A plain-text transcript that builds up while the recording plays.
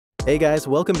Hey guys,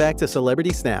 welcome back to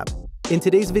Celebrity Snap. In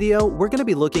today's video, we're going to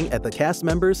be looking at the cast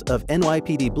members of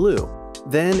NYPD Blue,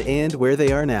 then and where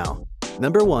they are now.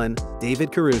 Number 1.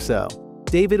 David Caruso.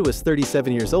 David was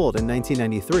 37 years old in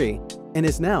 1993 and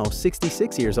is now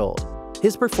 66 years old.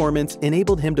 His performance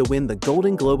enabled him to win the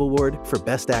Golden Globe Award for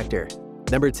Best Actor.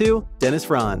 Number 2.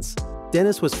 Franz.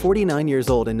 Dennis was 49 years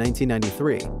old in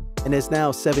 1993 and is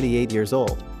now 78 years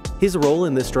old. His role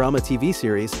in this drama TV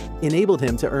series enabled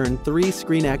him to earn 3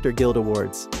 Screen Actor Guild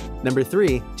Awards. Number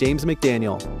 3. James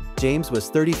McDaniel. James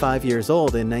was 35 years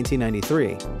old in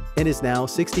 1993 and is now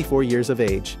 64 years of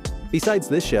age. Besides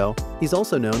this show, he's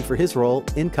also known for his role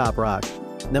in Cop Rock.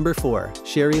 Number 4.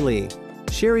 Sherry Lee.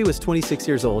 Sherry was 26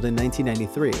 years old in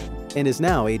 1993 and is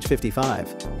now age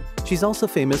 55. She's also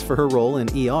famous for her role in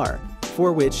ER,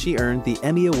 for which she earned the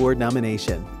Emmy Award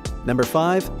nomination. Number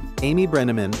 5. Amy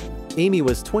Brenneman. Amy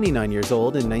was 29 years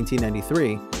old in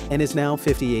 1993 and is now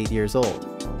 58 years old.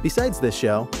 Besides this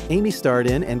show, Amy starred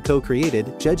in and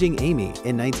co-created Judging Amy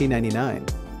in 1999.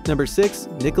 Number 6.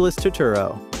 Nicholas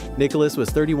Turturro. Nicholas was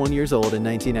 31 years old in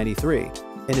 1993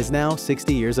 and is now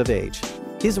 60 years of age.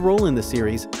 His role in the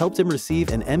series helped him receive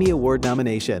an Emmy Award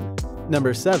nomination.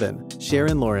 Number 7.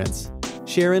 Sharon Lawrence.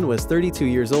 Sharon was 32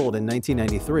 years old in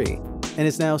 1993 and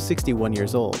is now 61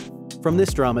 years old. From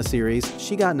this drama series,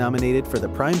 she got nominated for the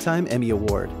Primetime Emmy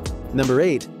Award. Number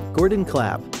 8. Gordon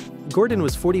Clapp. Gordon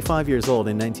was 45 years old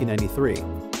in 1993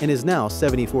 and is now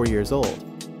 74 years old.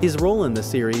 His role in the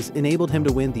series enabled him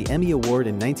to win the Emmy Award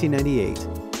in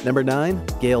 1998. Number 9.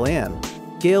 Gail Ann.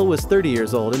 Gail was 30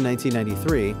 years old in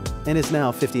 1993 and is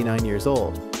now 59 years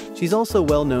old. She's also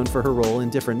well known for her role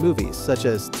in different movies such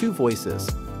as Two Voices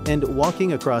and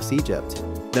Walking Across Egypt.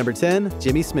 Number 10.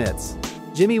 Jimmy Smits.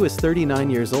 Jimmy was 39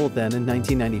 years old then in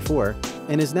 1994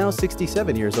 and is now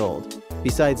 67 years old.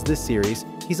 Besides this series,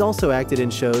 he's also acted in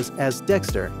shows as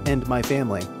Dexter and My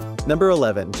Family. Number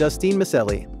 11. Justine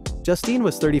Miceli. Justine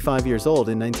was 35 years old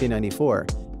in 1994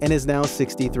 and is now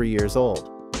 63 years old.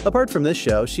 Apart from this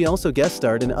show, she also guest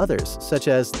starred in others such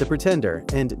as The Pretender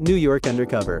and New York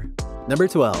Undercover. Number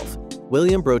 12.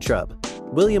 William Brochtrup.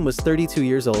 William was 32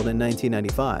 years old in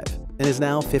 1995 and is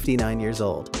now 59 years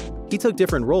old. He took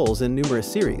different roles in numerous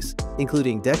series,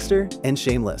 including Dexter and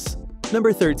Shameless.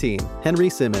 Number 13. Henry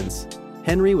Simmons.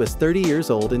 Henry was 30 years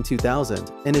old in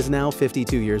 2000 and is now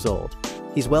 52 years old.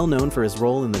 He's well known for his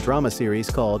role in the drama series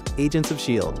called Agents of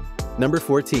S.H.I.E.L.D. Number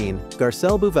 14.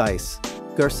 Garcelle Beauvais.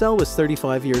 Garcelle was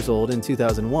 35 years old in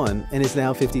 2001 and is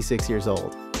now 56 years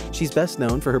old. She's best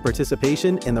known for her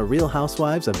participation in The Real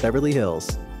Housewives of Beverly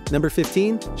Hills. Number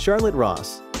 15. Charlotte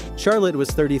Ross. Charlotte was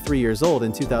 33 years old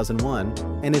in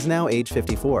 2001 and is now age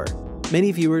 54.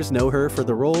 Many viewers know her for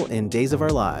the role in Days of Our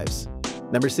Lives.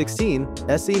 Number 16.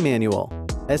 Esai Manuel.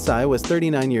 Esai was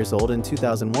 39 years old in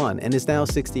 2001 and is now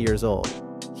 60 years old.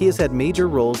 He has had major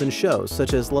roles in shows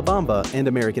such as La Bamba and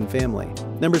American Family.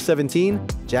 Number 17.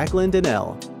 Jacqueline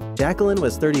Danell. Jacqueline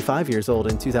was 35 years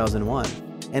old in 2001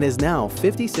 and is now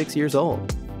 56 years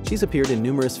old. She's appeared in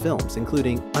numerous films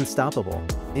including Unstoppable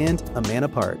and A Man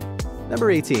Apart. Number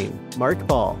 18. Mark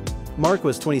Paul. Mark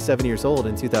was 27 years old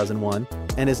in 2001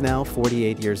 and is now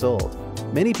 48 years old.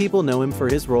 Many people know him for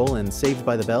his role in Saved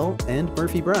by the Bell and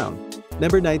Murphy Brown.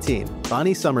 Number 19.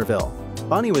 Bonnie Somerville.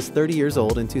 Bonnie was 30 years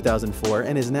old in 2004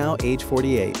 and is now age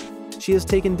 48. She has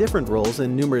taken different roles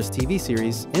in numerous TV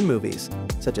series and movies,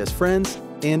 such as Friends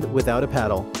and Without a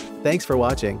Paddle. Thanks for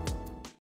watching.